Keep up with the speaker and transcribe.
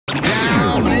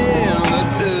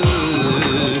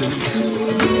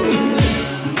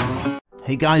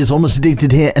Hey guys, Almost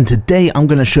Addicted here, and today I'm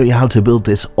going to show you how to build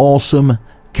this awesome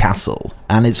castle,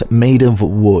 and it's made of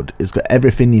wood. It's got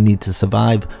everything you need to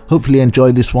survive. Hopefully you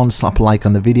enjoyed this one, slap a like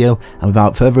on the video, and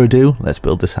without further ado, let's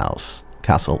build this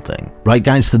castle thing. Right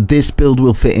guys, so this build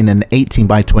will fit in an 18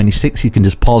 by 26. You can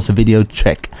just pause the video,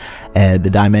 check the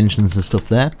dimensions and stuff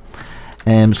there.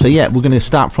 So yeah, we're going to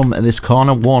start from this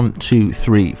corner, 1, 2,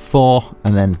 3, 4,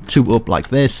 and then 2 up like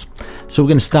this. So we're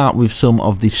going to start with some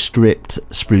of the stripped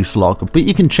spruce log, but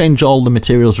you can change all the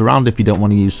materials around if you don't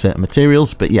want to use certain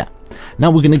materials. But yeah,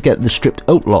 now we're going to get the stripped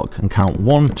oak log and count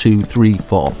 1, 2, 3,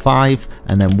 4, 5,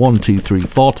 and then 1, 2, 3,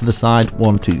 4 to the side,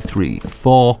 1, 2, 3,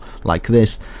 4 like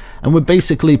this. And we're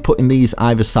basically putting these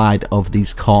either side of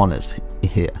these corners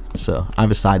here. So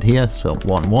either side here, so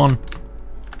 1, 1,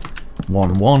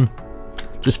 1, 1.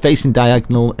 Just facing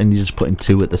diagonal, and you're just putting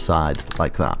 2 at the side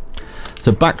like that.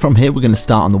 So back from here, we're going to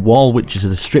start on the wall, which is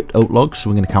a stripped oak log. So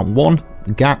we're going to count 1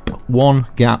 gap, 1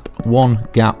 gap, 1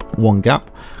 gap, 1 gap.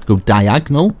 Go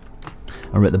diagonal,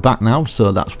 and we're at the back now.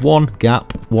 So that's 1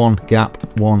 gap, 1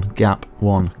 gap, 1 gap,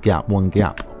 1 gap, 1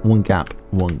 gap, 1 gap,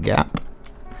 1 gap.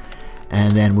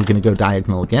 And then we're going to go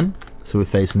diagonal again. So we're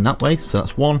facing that way. So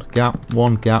that's 1 gap,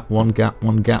 1 gap, 1 gap,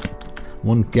 1 gap,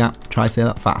 1 gap. Try to say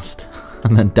that fast.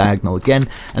 And then diagonal again,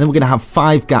 and then we're going to have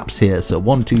 5 gaps here. So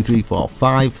 1, 2, 3, 4,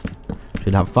 5.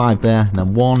 Should have 5 there, and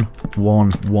then 1,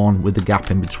 1, 1 with the gap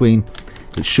in between.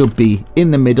 It should be in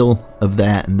the middle of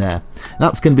there and there.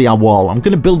 That's going to be our wall. I'm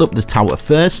going to build up the tower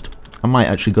first. I might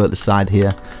actually go at the side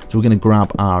here. So we're going to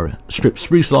grab our stripped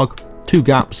spruce log, 2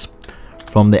 gaps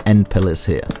from the end pillars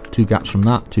here. 2 gaps from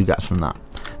that, 2 gaps from that.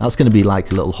 That's going to be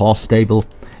like a little horse stable.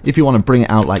 If you want to bring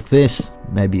it out like this,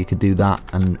 maybe you could do that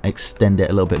and extend it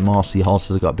a little bit more so your horses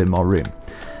have got a bit more room.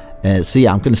 So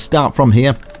yeah, I'm going to start from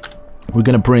here. We're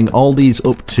going to bring all these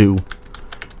up to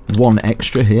 1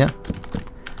 extra here.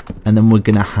 And then we're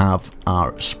going to have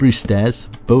our spruce stairs,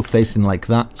 both facing like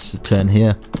that. So turn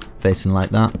here, facing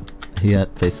like that. Here,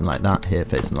 facing like that. Here,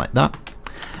 facing like that.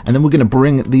 And then we're going to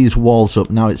bring these walls up.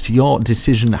 Now it's your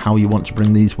decision how you want to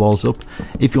bring these walls up.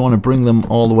 If you want to bring them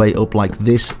all the way up like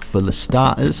this for the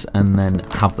starters, and then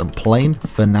have them plain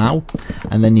for now,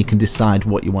 and then you can decide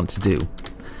what you want to do.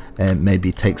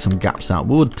 Maybe take some gaps out.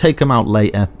 We'll take them out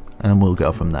later and we'll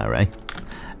go from there,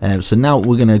 eh? So now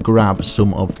we're going to grab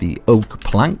some of the oak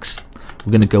planks.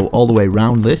 We're going to go all the way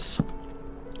around this,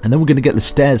 and then we're going to get the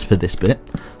stairs for this bit.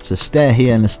 So a stair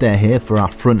here and a stair here for our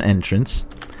front entrance.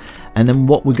 And then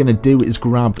what we're going to do is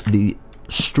grab the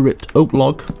stripped oak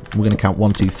log. We're going to count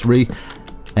 1, 2, 3.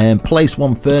 And place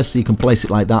one first, so you can place it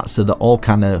like that, so they're all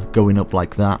kind of going up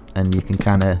like that. And you can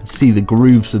kind of see the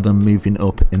grooves of them moving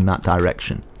up in that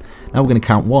direction. Now we're going to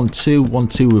count 1, 2, 1,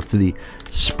 2 for the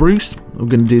spruce. We're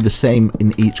going to do the same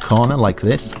in each corner like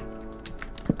this.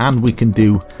 And we can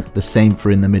do the same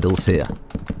for in the middles here.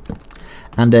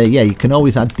 And yeah, you can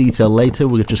always add detail later.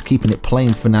 We're just keeping it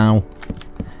plain for now.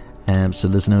 So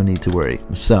there's no need to worry.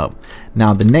 So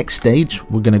now the next stage,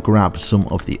 we're going to grab some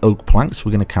of the oak planks.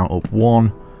 We're going to count up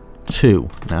 1, 2.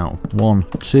 Now 1,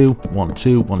 2, 1,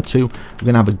 2, 1, 2. We're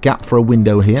going to have a gap for a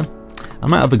window here. I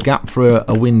might have a gap for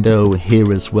a window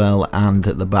here as well, and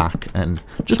at the back, and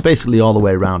just basically all the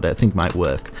way around it. I think might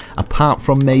work, apart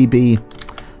from maybe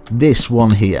this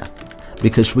one here,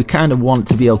 because we kind of want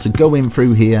to be able to go in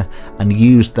through here and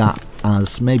use that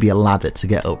as maybe a ladder to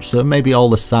get up. So maybe all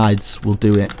the sides will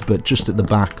do it, but just at the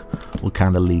back we'll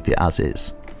kind of leave it as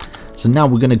is. So now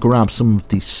we're going to grab some of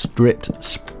the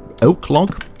stripped oak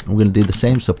log. We're going to do the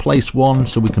same. So place 1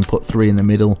 so we can put 3 in the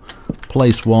middle.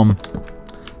 Place 1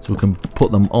 so we can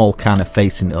put them all kind of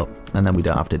facing up, and then we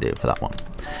don't have to do it for that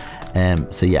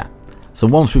one. So yeah, so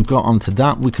once we've got onto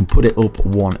that, we can put it up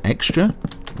 1 extra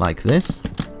like this.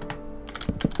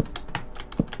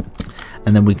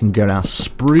 And then we can get our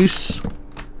spruce,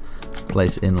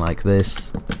 place it in like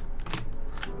this.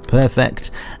 Perfect.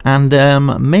 And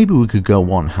maybe we could go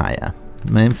 1 higher.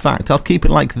 In fact, I'll keep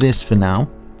it like this for now.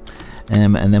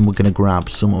 And then we're going to grab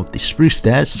some of the spruce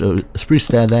stairs. So a spruce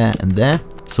stair there and there.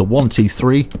 So 1, 2,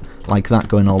 3, like that,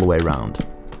 going all the way around.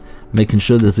 Making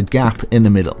sure there's a gap in the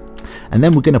middle. And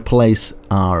then we're going to place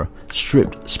our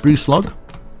stripped spruce log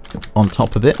on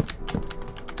top of it.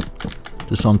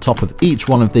 Just on top of each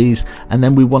one of these, and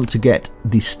then we want to get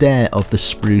the stair of the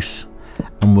spruce,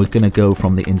 and we're going to go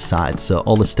from the inside, so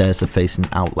all the stairs are facing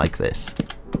out like this.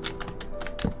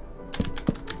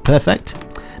 Perfect.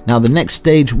 Now the next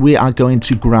stage, we are going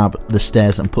to grab the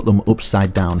stairs and put them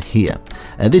upside down here.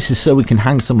 This is so we can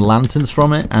hang some lanterns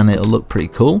from it, and it'll look pretty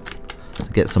cool. So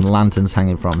get some lanterns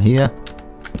hanging from here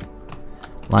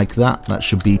like that. That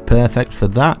should be perfect for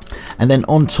that. And then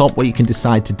on top, what you can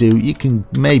decide to do, you can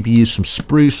maybe use some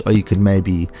spruce, or you could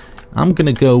maybe I'm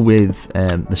going to go with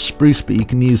the spruce, but you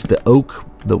can use the oak,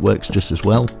 that works just as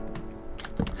well.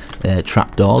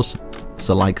 Trapdoors,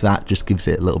 so like that, just gives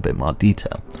it a little bit more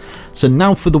detail. So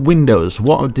now for the windows,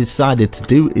 what I've decided to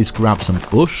do is grab some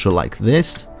bush, so like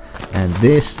this and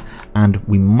this, and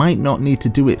we might not need to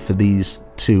do it for these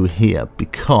two here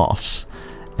because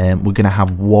we're going to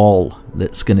have wall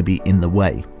that's going to be in the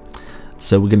way.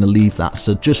 So we're going to leave that.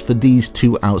 So just for these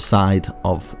two outside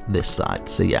of this side.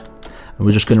 So yeah, and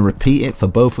we're just going to repeat it for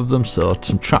both of them. So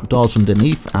some trapdoors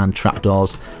underneath and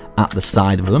trapdoors at the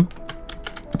side of them,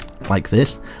 like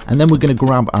this. And then we're going to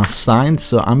grab our signs.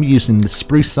 So I'm using the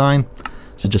spruce sign.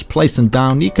 So just place them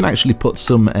down. You can actually put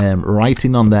some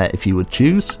writing on there if you would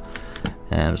choose.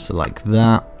 So like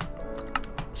that.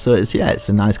 So it's, yeah, it's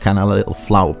a nice kind of little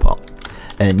flower pot.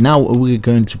 Now we're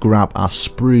going to grab our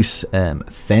spruce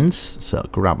fence. So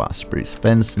grab our spruce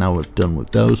fence. Now we're done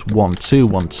with those. 1, 2,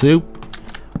 1, 2,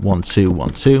 1, 2, 1,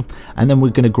 2, and then we're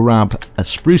going to grab a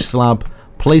spruce slab,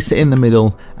 place it in the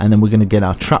middle, and then we're going to get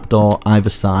our trapdoor either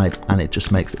side, and it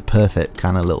just makes it perfect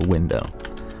kind of little window.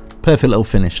 Perfect little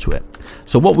finish to it.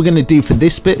 So what we're going to do for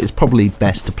this bit is probably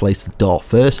best to place the door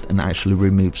first and actually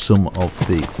remove some of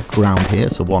the ground here.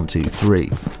 So 1, 2, 3,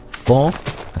 4, I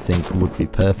think would be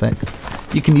perfect.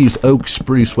 You can use oak,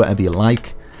 spruce, whatever you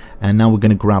like. And now we're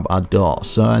going to grab our door.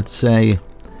 So I'd say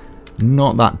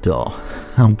not that door.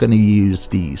 I'm going to use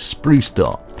the spruce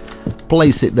door.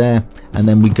 Place it there, and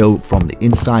then we go from the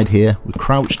inside here. We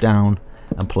crouch down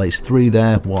and place 3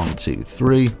 there. 1, 2,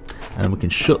 3, and then we can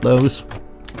shut those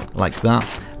like that.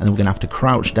 And then we're going to have to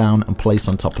crouch down and place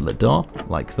on top of the door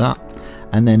like that.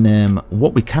 And then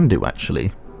what we can do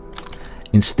actually,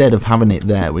 instead of having it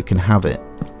there, we can have it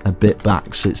a bit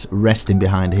back so it's resting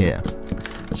behind here.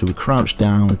 So we crouch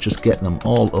down, just get them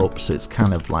all up so it's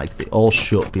kind of like they all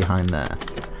shut behind there,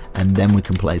 and then we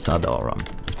can place our door on.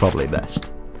 It's probably best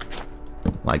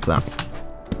like that.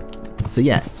 So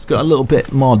yeah, it's got a little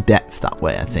bit more depth that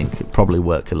way. I think it probably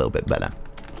work a little bit better.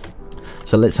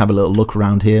 So let's have a little look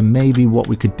around here. Maybe what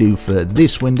we could do for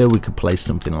this window, we could place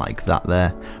something like that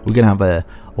there. We're going to have a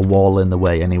wall in the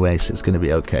way anyway, so it's going to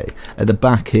be okay. At the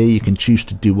back here, you can choose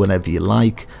to do whatever you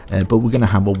like, but we're going to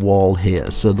have a wall here.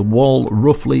 So the wall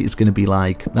roughly is going to be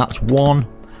like, that's 1,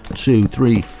 2,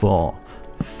 3, 4,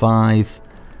 5,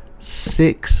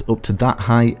 6 up to that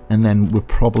height, and then we'll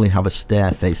probably have a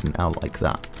stair facing out like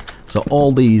that. So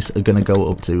all these are going to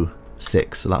go up to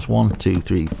 6. So that's 1, 2,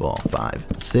 3, 4, 5,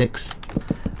 6,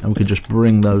 and we could just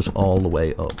bring those all the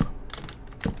way up.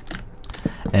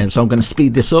 So I'm going to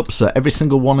speed this up. So every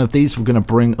single one of these we're going to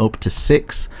bring up to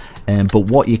 6. But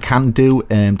what you can do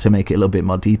to make it a little bit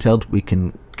more detailed, we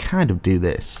can kind of do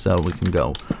this. So we can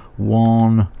go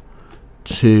 1,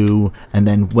 2, and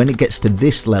then when it gets to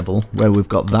this level where we've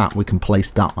got that, we can place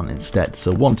that on instead.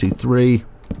 So 1, 2, 3,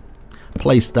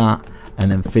 place that, and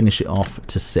then finish it off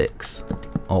to 6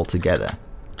 all together.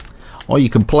 Or you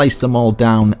can place them all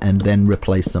down and then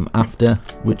replace them after,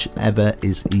 whichever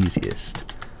is easiest.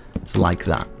 So like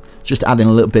that. Just adding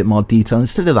a little bit more detail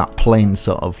instead of that plain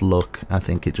sort of look. I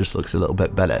think it just looks a little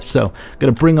bit better. So I'm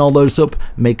going to bring all those up,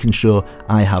 making sure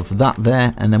I have that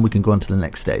there, and then we can go on to the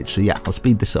next stage. So yeah, I'll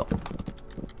speed this up.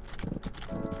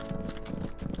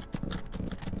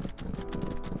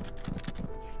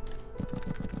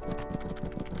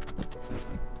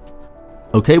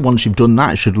 Okay, once you've done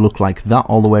that, it should look like that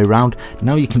all the way around.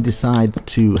 Now you can decide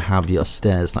to have your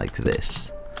stairs like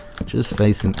this. Just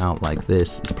facing out like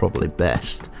this is probably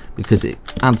best because it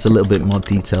adds a little bit more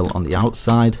detail on the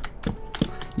outside.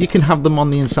 You can have them on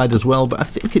the inside as well, but I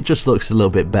think it just looks a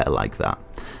little bit better like that.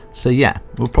 So yeah,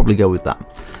 we'll probably go with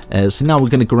that. So now we're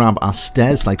going to grab our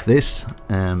stairs like this.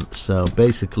 So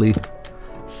basically,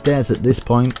 stairs at this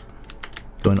point,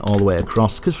 going all the way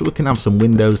across, because we can have some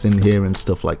windows in here and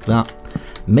stuff like that.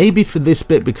 Maybe for this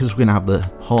bit, because we're going to have the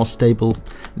horse stable,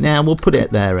 nah, we'll put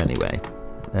it there anyway.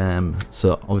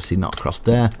 So obviously not across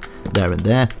there, there and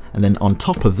there, and then on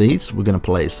top of these we're going to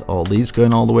place all these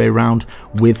going all the way around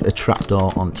with a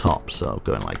trapdoor on top. So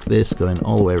going like this, going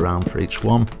all the way around for each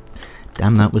one.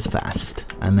 Damn, that was fast.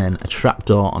 And then a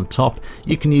trapdoor on top.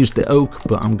 You can use the oak,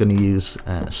 but I'm going to use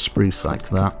spruce like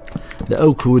that. The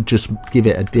oak would just give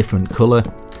it a different colour.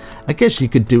 I guess you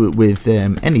could do it with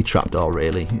any trapdoor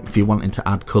really. If you're wanting to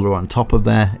add colour on top of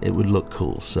there, it would look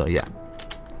cool. So yeah,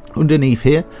 underneath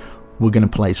here we're going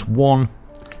to place 1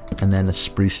 and then a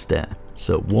spruce stair.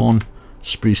 So 1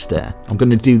 spruce stair. I'm going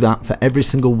to do that for every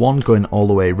single one going all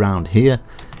the way around here,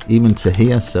 even to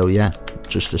here. So yeah,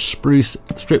 just a spruce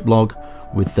strip log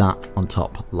with that on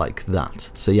top like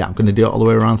that. So yeah, I'm going to do it all the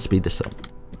way around, speed this up.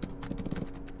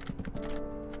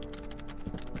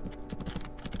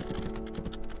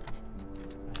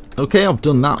 Okay, I've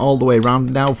done that all the way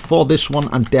around. Now for this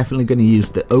one, I'm definitely going to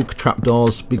use the oak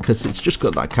trapdoors because it's just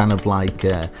got that kind of like,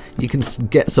 you can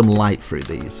get some light through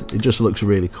these. It just looks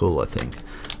really cool, I think.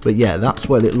 But yeah, that's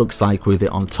what it looks like with it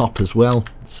on top as well.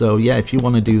 So yeah, if you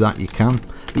want to do that, you can.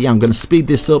 But yeah, I'm going to speed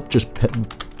this up, just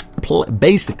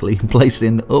basically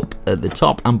placing up at the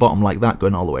top and bottom like that,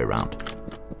 going all the way around.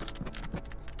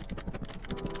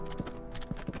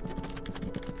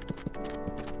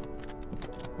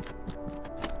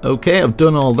 Okay, I've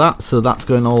done all that, so that's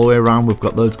going all the way around. We've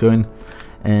got those going.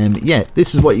 Yeah,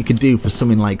 this is what you could do for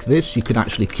something like this. You could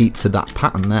actually keep to that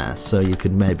pattern there. So you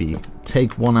could maybe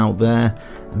take one out there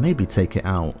and maybe take it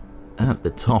out at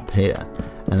the top here.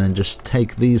 And then just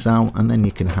take these out, and then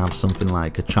you can have something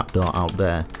like a trapdoor out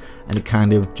there. And it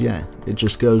kind of, yeah, it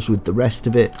just goes with the rest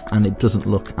of it and it doesn't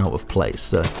look out of place.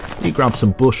 So you grab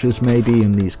some bushes maybe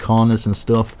in these corners and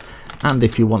stuff. And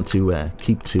if you want to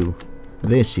keep to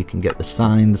this, you can get the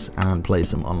signs and place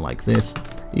them on like this.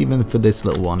 Even for this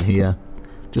little one here,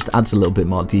 just adds a little bit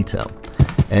more detail.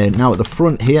 Now at the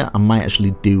front here, I might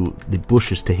actually do the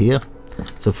bushes to here.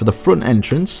 So for the front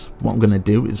entrance, what I'm going to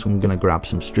do is I'm going to grab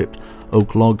some stripped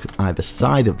oak log either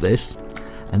side of this,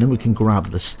 and then we can grab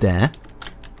the stair.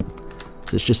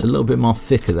 So it's just a little bit more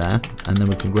thicker there, and then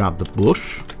we can grab the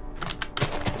bush,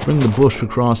 bring the bush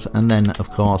across, and then of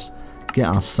course get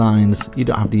our signs. You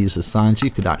don't have to use the signs, you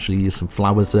could actually use some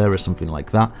flowers there or something like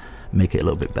that, make it a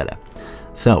little bit better.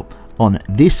 So on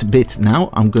this bit now,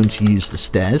 I'm going to use the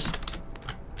stairs.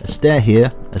 A stair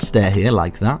here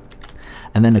like that,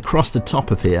 and then across the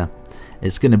top of here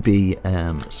it's going to be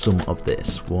some of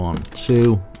this 1,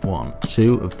 2, 1,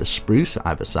 2 of the spruce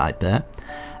either side there.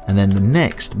 And then the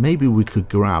next, maybe we could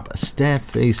grab a stair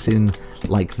facing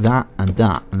like that, and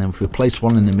then if we place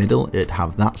one in the middle, it'd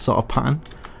have that sort of pattern.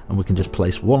 And we can just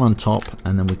place one on top,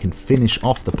 and then we can finish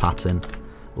off the pattern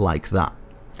like that.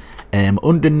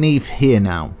 Underneath here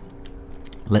now,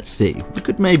 let's see, we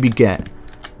could maybe get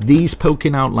these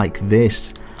poking out like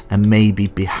this, and maybe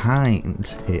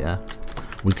behind here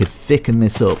we could thicken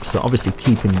this up, so obviously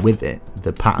keeping with it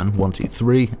the pattern 1, 2,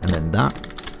 3, and then that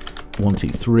 1, 2,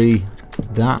 3,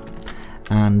 that,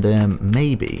 and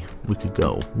maybe we could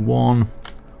go 1,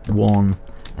 1,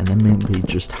 and then maybe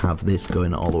just have this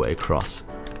going all the way across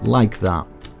like that.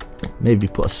 Maybe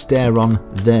put a stair on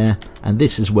there, and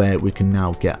this is where we can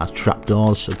now get our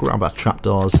trapdoors. So grab our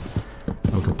trapdoors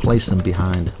and we can place them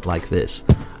behind like this.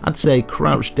 I'd say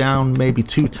crouch down maybe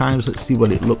 2 times. Let's see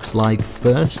what it looks like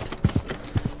first.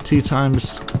 2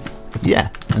 times, yeah,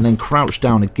 and then crouch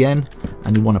down again,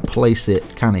 and you want to place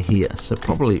it kind of here. So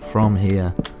probably from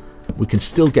here we can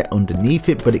still get underneath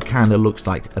it, but it kind of looks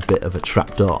like a bit of a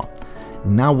trapdoor.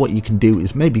 Now what you can do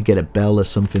is maybe get a bell or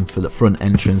something for the front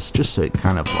entrance, just so it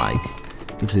kind of like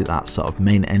gives it that sort of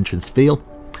main entrance feel.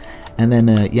 And then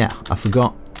yeah, I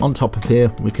forgot, on top of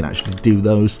here we can actually do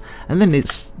those, and then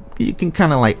it's, you can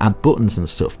kind of like add buttons and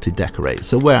stuff to decorate.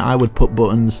 So where I would put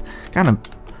buttons, kind of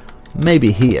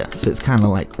maybe here, so it's kind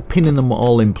of like pinning them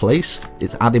all in place.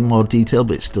 It's adding more detail,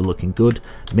 but it's still looking good.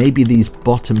 Maybe these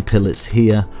bottom pillars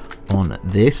here on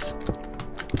this,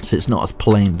 so it's not as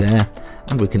plain there,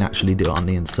 and we can actually do it on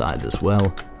the inside as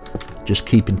well, just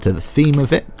keeping to the theme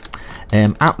of it.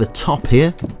 At the top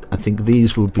here, I think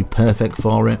these would be perfect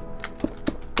for it,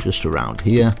 just around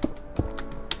here.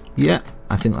 Yeah,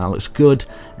 I think that looks good.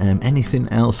 Anything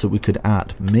else that we could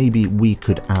add? Maybe we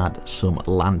could add some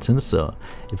lanterns. So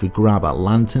if we grab our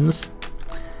lanterns,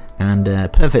 and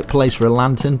perfect place for a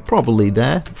lantern, probably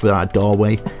there for our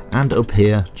doorway, and up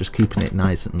here just keeping it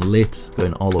nice and lit,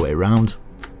 going all the way around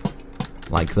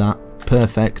like that.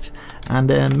 Perfect.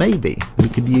 And maybe we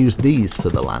could use these for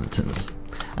the lanterns.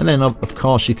 And then of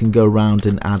course you can go around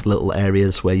and add little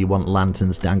areas where you want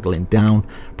lanterns dangling down.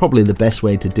 Probably the best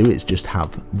way to do it is just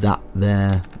have that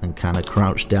there and kind of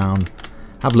crouch down,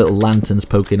 have little lanterns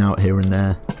poking out here and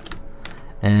there.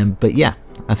 But yeah,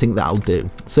 I think that'll do.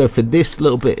 So for this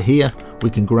little bit here, we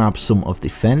can grab some of the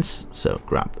fence. So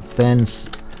grab the fence,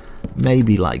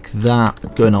 maybe like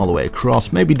that, going all the way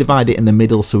across. Maybe divide it in the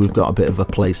middle so we've got a bit of a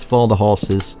place for the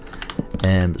horses.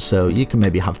 So you can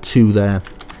maybe have 2 there.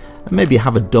 And maybe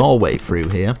have a doorway through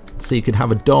here. So you could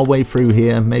have a doorway through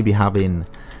here, maybe having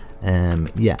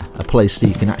yeah, a place so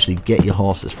you can actually get your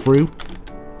horses through.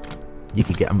 You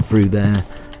could get them through there,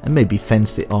 and maybe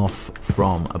fence it off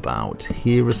from about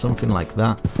here or something like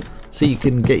that, so you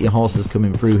can get your horses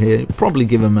coming through here. Probably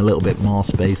give them a little bit more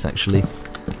space actually.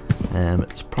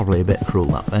 It's probably a bit cruel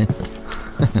that way.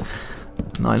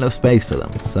 Not enough space for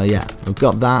them. So yeah, we've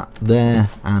got that there,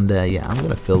 and yeah, I'm going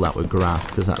to fill that with grass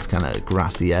because that's kind of a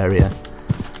grassy area.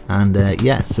 And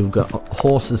yeah, so we've got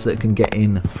horses that can get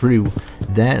in through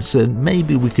there, so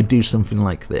maybe we could do something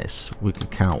like this. We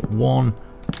could count 1,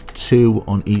 2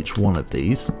 on each one of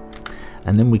these,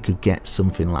 and then we could get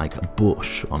something like a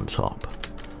bush on top.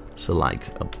 So like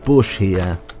a bush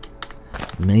here,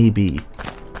 maybe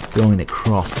going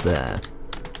across there.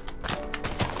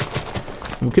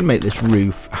 We can make this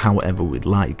roof however we'd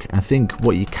like. I think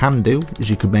what you can do is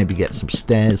you could maybe get some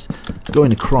stairs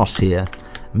going across here.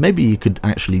 Maybe you could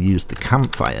actually use the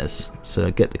campfires.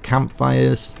 So get the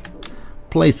campfires,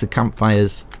 place the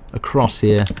campfires across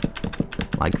here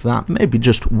like that. Maybe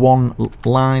just one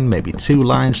line, maybe 2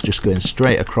 lines just going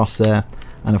straight across there.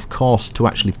 And of course, to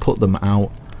actually put them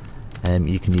out,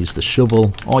 you can use the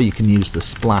shovel, or you can use the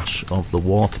splash of the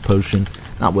water potion.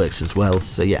 That works as well.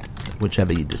 So yeah,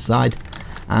 whichever you decide.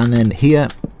 And then here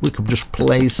we could just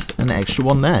place an extra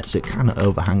one there, so it kind of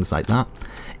overhangs like that.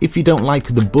 If you don't like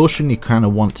the bush and you kind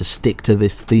of want to stick to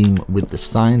this theme with the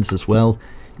signs as well,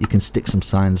 you can stick some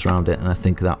signs around it, and I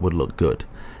think that would look good.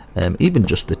 Even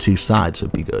just the 2 sides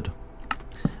would be good.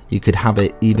 You could have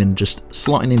it even just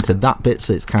slotting into that bit,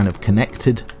 so it's kind of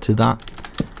connected to that,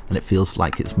 and it feels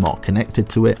like it's more connected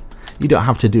to it. You don't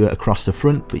have to do it across the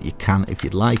front, but you can if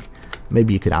you'd like.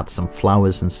 Maybe you could add some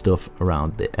flowers and stuff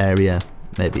around the area.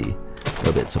 Maybe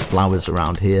little bits of flowers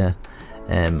around here.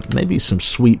 Maybe some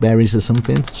sweet berries or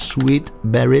something. Sweet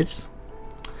berries.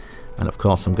 And of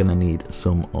course I'm going to need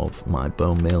some of my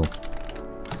bone meal.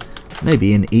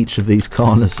 Maybe in each of these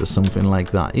corners or something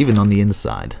like that. Even on the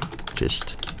inside.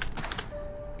 Just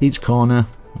each corner.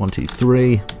 1, 2,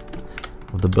 3.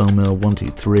 Of the bone meal. 1, 2,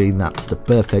 3. That's the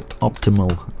perfect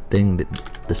optimal thing that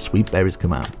the sweet berries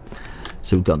come out.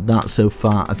 So we've got that so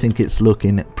far. I think it's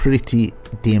looking pretty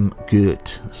damn good.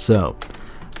 So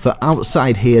for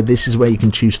outside here, this is where you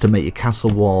can choose to make your castle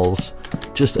walls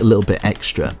just a little bit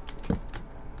extra.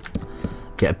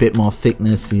 Get a bit more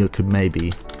thickness. You could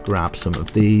maybe grab some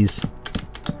of these,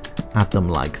 add them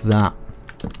like that.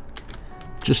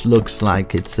 Just looks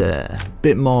like it's a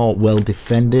bit more well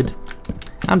defended.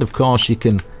 And of course you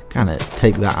can kind of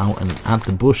take that out and add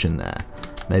the bush in there.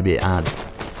 Maybe add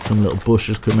some little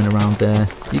bushes coming around there.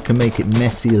 You can make it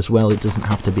messy as well. It doesn't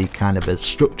have to be kind of as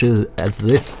structured as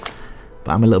this,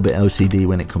 but I'm a little bit OCD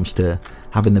when it comes to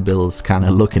having the builds kind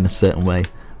of look in a certain way.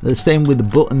 The same with the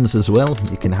buttons as well.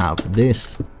 You can have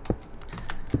this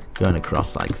going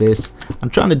across like this.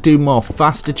 I'm trying to do more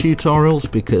faster tutorials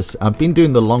because I've been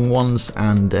doing the long ones,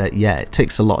 and yeah, it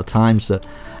takes a lot of time, so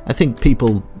I think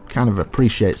people kind of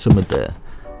appreciate some of the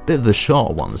bit of the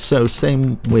short ones. So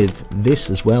same with this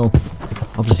as well.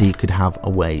 Obviously you could have a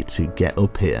way to get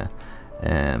up here,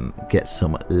 get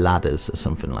some ladders or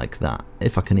something like that,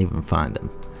 if I can even find them.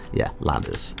 Yeah,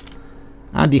 ladders.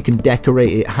 And you can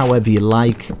decorate it however you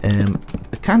like.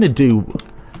 I kind of do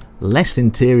less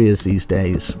interiors these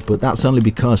days, but that's only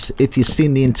because if you've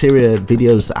seen the interior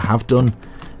videos that I have done,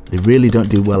 they really don't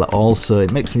do well at all, so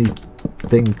it makes me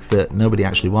think that nobody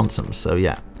actually wants them. So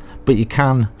yeah, but you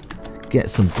can get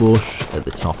some bush at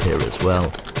the top here as well,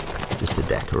 just to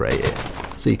decorate it.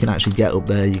 So you can actually get up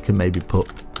there. You can maybe put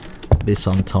this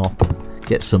on top,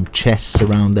 get some chests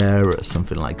around there or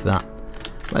something like that.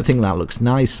 But I think that looks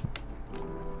nice.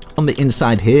 On the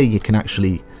inside here you can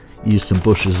actually use some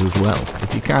bushes as well.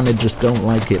 If you kind of just don't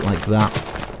like it like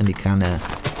that, and you kind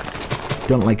of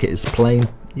don't like it as plain,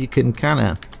 you can kind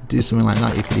of do something like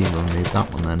that. You could even remove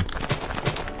that one then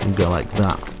and go like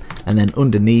that. And then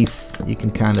underneath you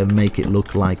can kind of make it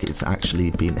look like it's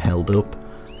actually being held up,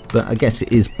 but I guess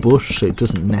it is bush, so it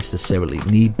doesn't necessarily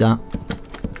need that.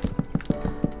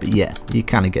 But yeah, you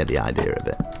kind of get the idea of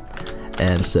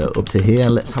it. So up to here,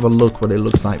 let's have a look what it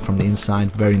looks like from the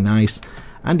inside. Very nice.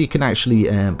 And you can actually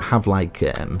have like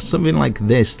something like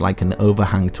this, like an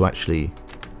overhang to actually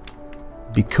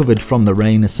be covered from the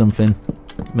rain or something.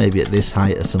 Maybe at this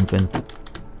height or something,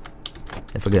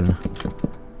 if I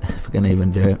can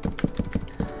even do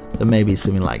it. So maybe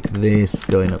something like this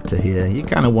going up to here. You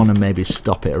kind of want to maybe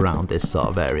stop it around this sort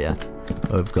of area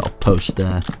where we've got a post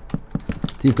there.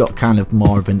 So you've got kind of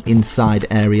more of an inside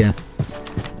area,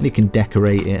 and you can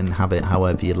decorate it and have it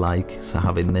however you like. So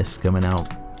having this coming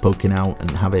out, poking out,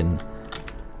 and having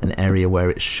an area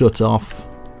where it's shut off.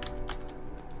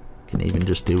 You can even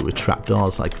just do it with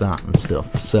trapdoors like that and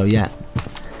stuff. So yeah,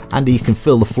 and you can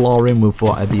fill the floor in with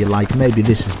whatever you like. Maybe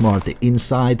this is more of the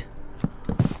inside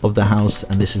of the house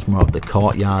and this is more of the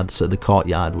courtyard. So the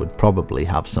courtyard would probably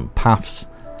have some paths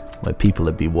where people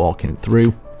would be walking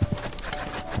through.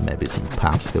 Maybe some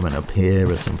paths coming up here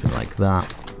or something like that.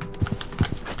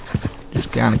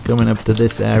 Just kind of coming up to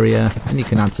this area, and you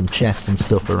can add some chests and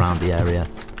stuff around the area.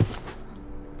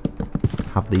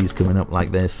 Have these coming up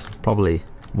like this. Probably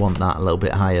want that a little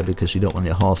bit higher because you don't want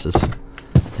your horses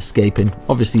to escaping.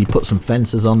 Obviously you put some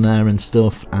fences on there and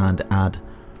stuff, and add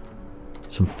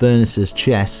some furnaces,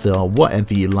 chests, or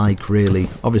whatever you like really.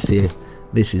 Obviously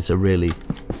this is a really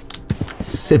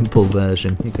simple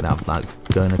version. You could have that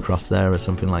going across there or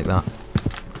something like that.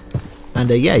 And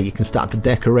yeah, you can start to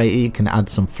decorate it. You can add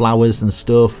some flowers and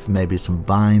stuff, maybe some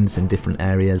vines in different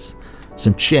areas,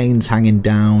 some chains hanging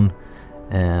down,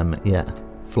 yeah,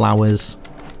 flowers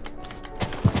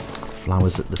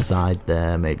at the side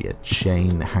there, maybe a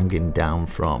chain hanging down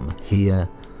from here.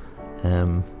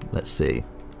 Let's see,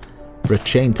 for a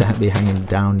chain to be hanging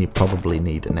down you probably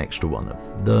need an extra one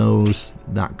of those,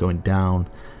 that going down,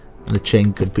 and the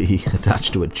chain could be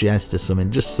attached to a chest or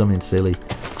something, just something silly.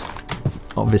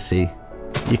 Obviously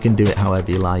you can do it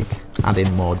however you like, add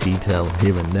in more detail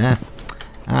here and there.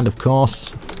 And of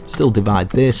course, still divide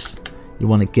this. You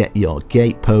want to get your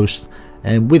gate post,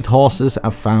 and with horses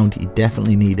I've found you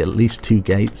definitely need at least 2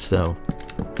 gates. So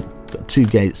got 2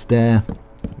 gates there,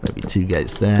 maybe 2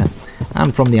 gates there,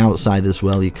 and from the outside as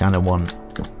well you kind of want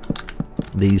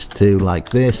these 2 like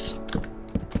this,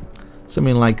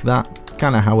 something like that,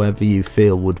 kind of however you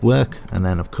feel would work. And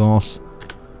then of course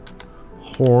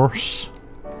horse,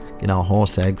 get our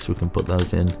horse eggs, we can put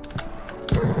those in.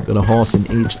 Got a horse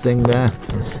in each thing there,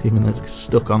 even though it's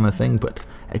stuck on the thing, but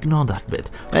ignore that bit.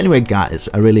 Anyway guys,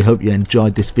 I really hope you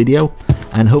enjoyed this video,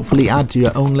 and hopefully add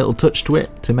your own little touch to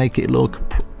it to make it look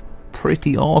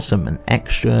pretty awesome and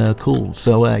extra cool.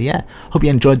 So yeah, hope you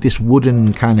enjoyed this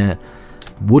wooden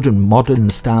modern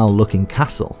style looking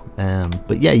castle.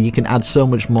 But yeah, you can add so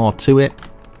much more to it.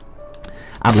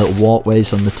 Add little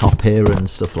walkways on the top here and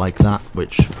stuff like that,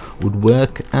 which would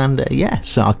work. And yeah,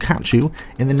 so I'll catch you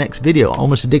in the next video.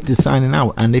 Almost Addicted signing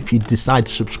out, and if you decide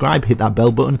to subscribe, hit that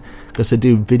bell button, because I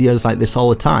do videos like this all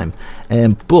the time.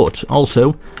 But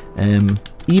also,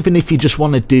 even if you just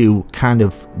want to do kind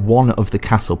of one of the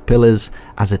castle pillars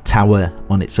as a tower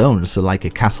on its own, so like a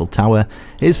castle tower,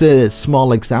 here's a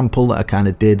small example that I kind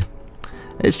of did.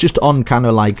 It's just on kind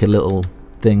of like a little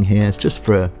thing here, it's just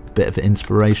for a bit of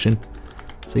inspiration.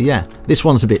 So yeah, this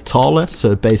one's a bit taller,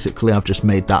 so basically I've just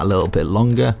made that a little bit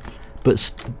longer, but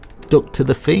stuck to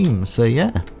the theme. So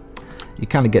yeah, you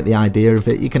kind of get the idea of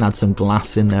it. You can add some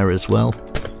glass in there as well,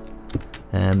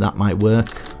 and that might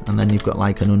work. And then you've got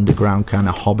like an underground kind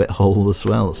of hobbit hole as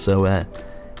well. So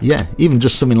yeah, even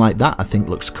just something like that I think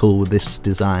looks cool with this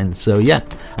design. So yeah,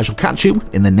 I shall catch you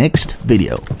in the next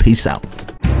video. Peace out.